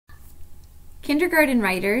Kindergarten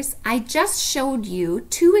writers, I just showed you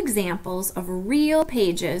 2 examples of real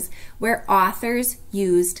pages where authors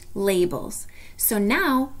used labels. So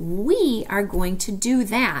now we are going to do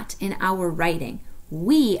that in our writing.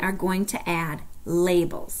 We are going to add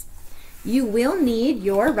labels. You will need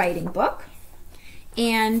your writing book,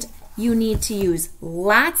 and you need to use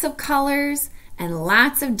lots of colors and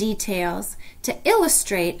lots of details to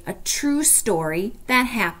illustrate a true story that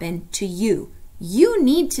happened to you. You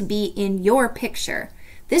need to be in your picture.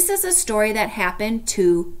 This is a story that happened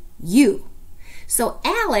to you. So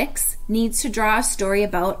Alex needs to draw a story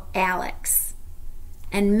about Alex.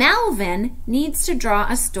 And Melvin needs to draw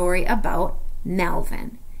a story about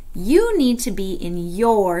Melvin. You need to be in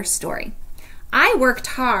your story. I worked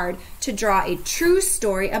hard to draw a true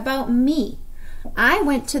story about me. I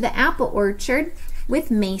went to the apple orchard with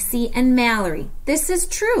Macy and Mallory. This is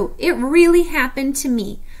true. It really happened to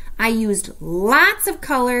me. I used lots of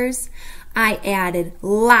colors. I added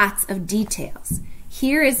lots of details.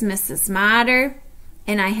 Here is Mrs. Motter,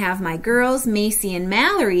 and I have my girls, Macy and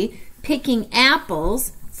Mallory, picking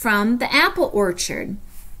apples from the apple orchard.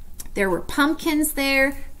 There were pumpkins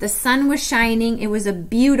there. The sun was shining. It was a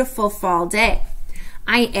beautiful fall day.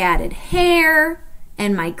 I added hair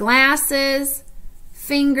and my glasses,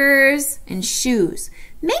 fingers, and shoes.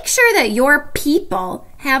 Make sure that your people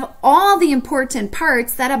have all the important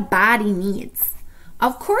parts that a body needs.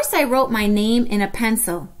 Of course, I wrote my name in a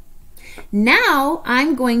pencil. Now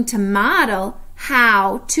I'm going to model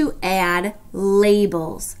how to add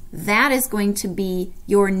labels. That is going to be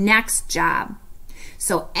your next job.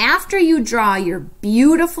 So after you draw your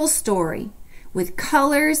beautiful story with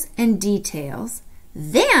colors and details,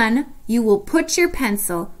 then you will put your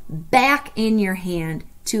pencil back in your hand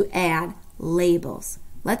to add labels.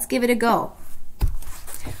 Let's give it a go.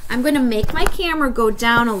 I'm going to make my camera go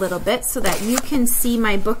down a little bit so that you can see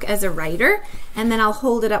my book as a writer, and then I'll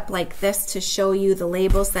hold it up like this to show you the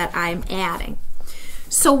labels that I'm adding.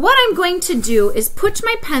 So what I'm going to do is put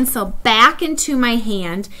my pencil back into my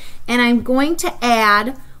hand, and I'm going to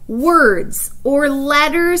add words or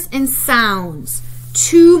letters and sounds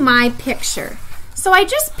to my picture. So I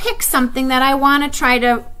just picked something that I want to try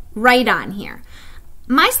to write on here.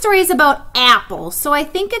 My story is about apple, so I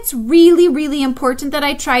think it's really, really important that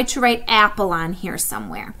I try to write apple on here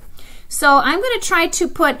somewhere. So I'm going to try to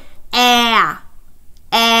put apple,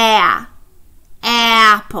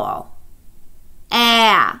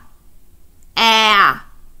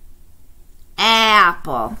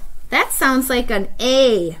 apple. That sounds like an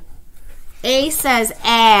A. A says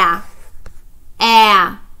a.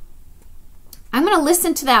 I'm going to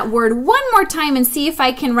listen to that word one more time and see if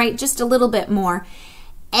I can write just a little bit more.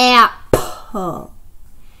 Apple.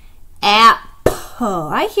 Apple.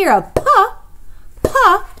 I hear a P.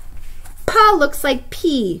 P looks like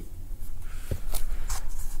P.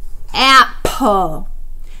 Apple.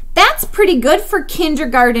 That's pretty good for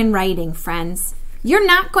kindergarten writing, friends. You're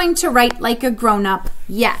not going to write like a grown-up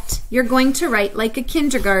yet. You're going to write like a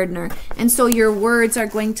kindergartner, and so your words are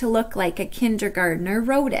going to look like a kindergartner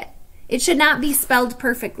wrote it. It should not be spelled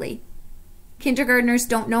perfectly. Kindergartners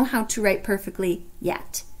don't know how to write perfectly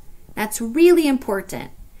yet. That's really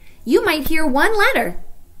important. You might hear one letter.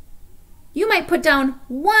 You might put down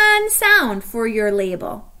one sound for your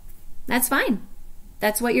label. That's fine.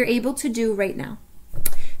 That's what you're able to do right now.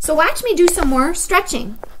 So watch me do some more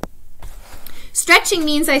stretching. Stretching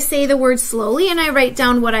means I say the word slowly and I write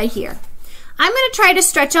down what I hear. I'm going to try to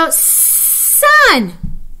stretch out sun.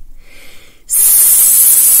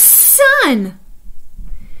 Sun.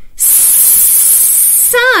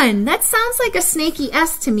 Sun. That sounds like a snaky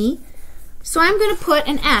S to me. So I'm going to put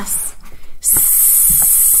an S.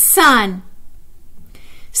 Sun.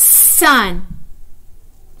 Sun.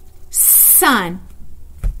 Sun.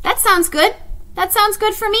 That sounds good. That sounds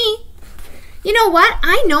good for me. You know what?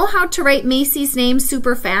 I know how to write Macy's name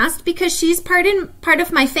super fast because she's part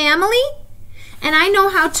of my family, and I know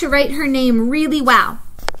how to write her name really well.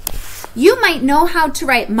 You might know how to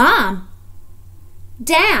write Mom,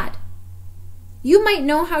 Dad. You might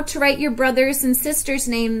know how to write your brothers and sisters'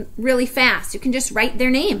 name really fast. You can just write their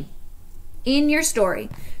name in your story.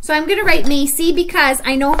 So I'm going to write Macy because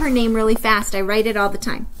I know her name really fast. I write it all the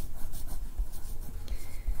time.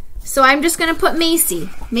 So I'm just going to put Macy.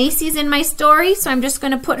 Macy's in my story, so I'm just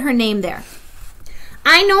going to put her name there.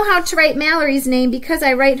 I know how to write Mallory's name because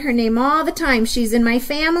I write her name all the time. She's in my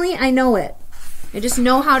family. I know it. I just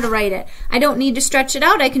know how to write it. I don't need to stretch it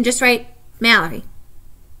out. I can just write Mallory.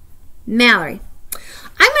 Mallory.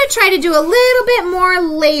 I'm going to try to do a little bit more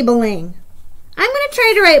labeling. I'm going to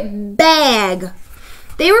try to write bag.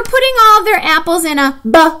 They were putting all of their apples in a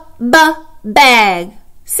bag.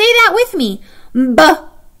 Say that with me.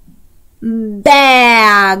 Bag.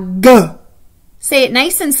 Say it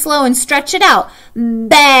nice and slow and stretch it out.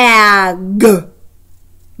 Bag.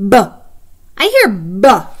 B. I hear B.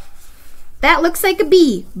 That looks like a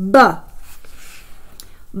B. B.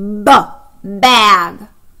 B. Bag.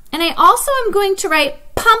 And I also am going to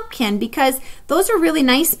write pumpkin because those are really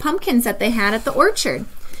nice pumpkins that they had at the orchard.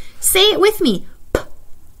 Say it with me.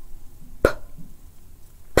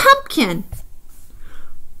 Pumpkin.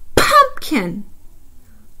 Pumpkin.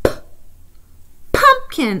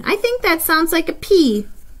 Pumpkin. I think that sounds like a P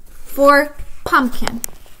for pumpkin.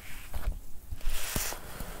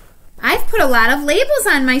 I've put a lot of labels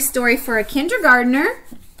on my story for a kindergartner.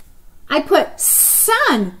 I put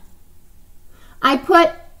sun. I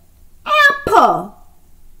put apple.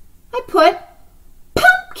 I put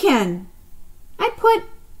pumpkin. I put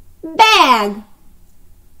bag.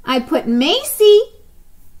 I put Macy.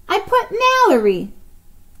 I put Mallory.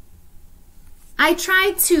 I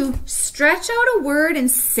tried to stretch out a word and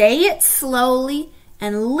say it slowly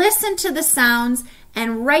and listen to the sounds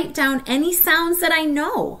and write down any sounds that I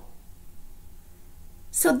know.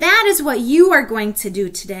 So that is what you are going to do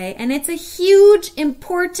today, and it's a huge,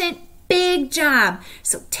 important, big job.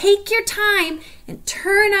 So take your time and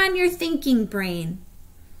turn on your thinking brain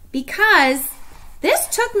because this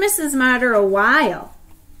took Mrs. Motter a while.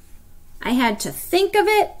 I had to think of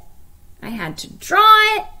it, I had to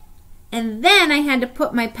draw it, and then I had to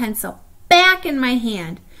put my pencil back in my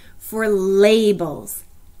hand for labels.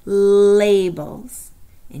 Labels.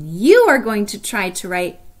 And you are going to try to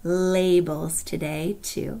write labels today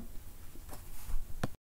too.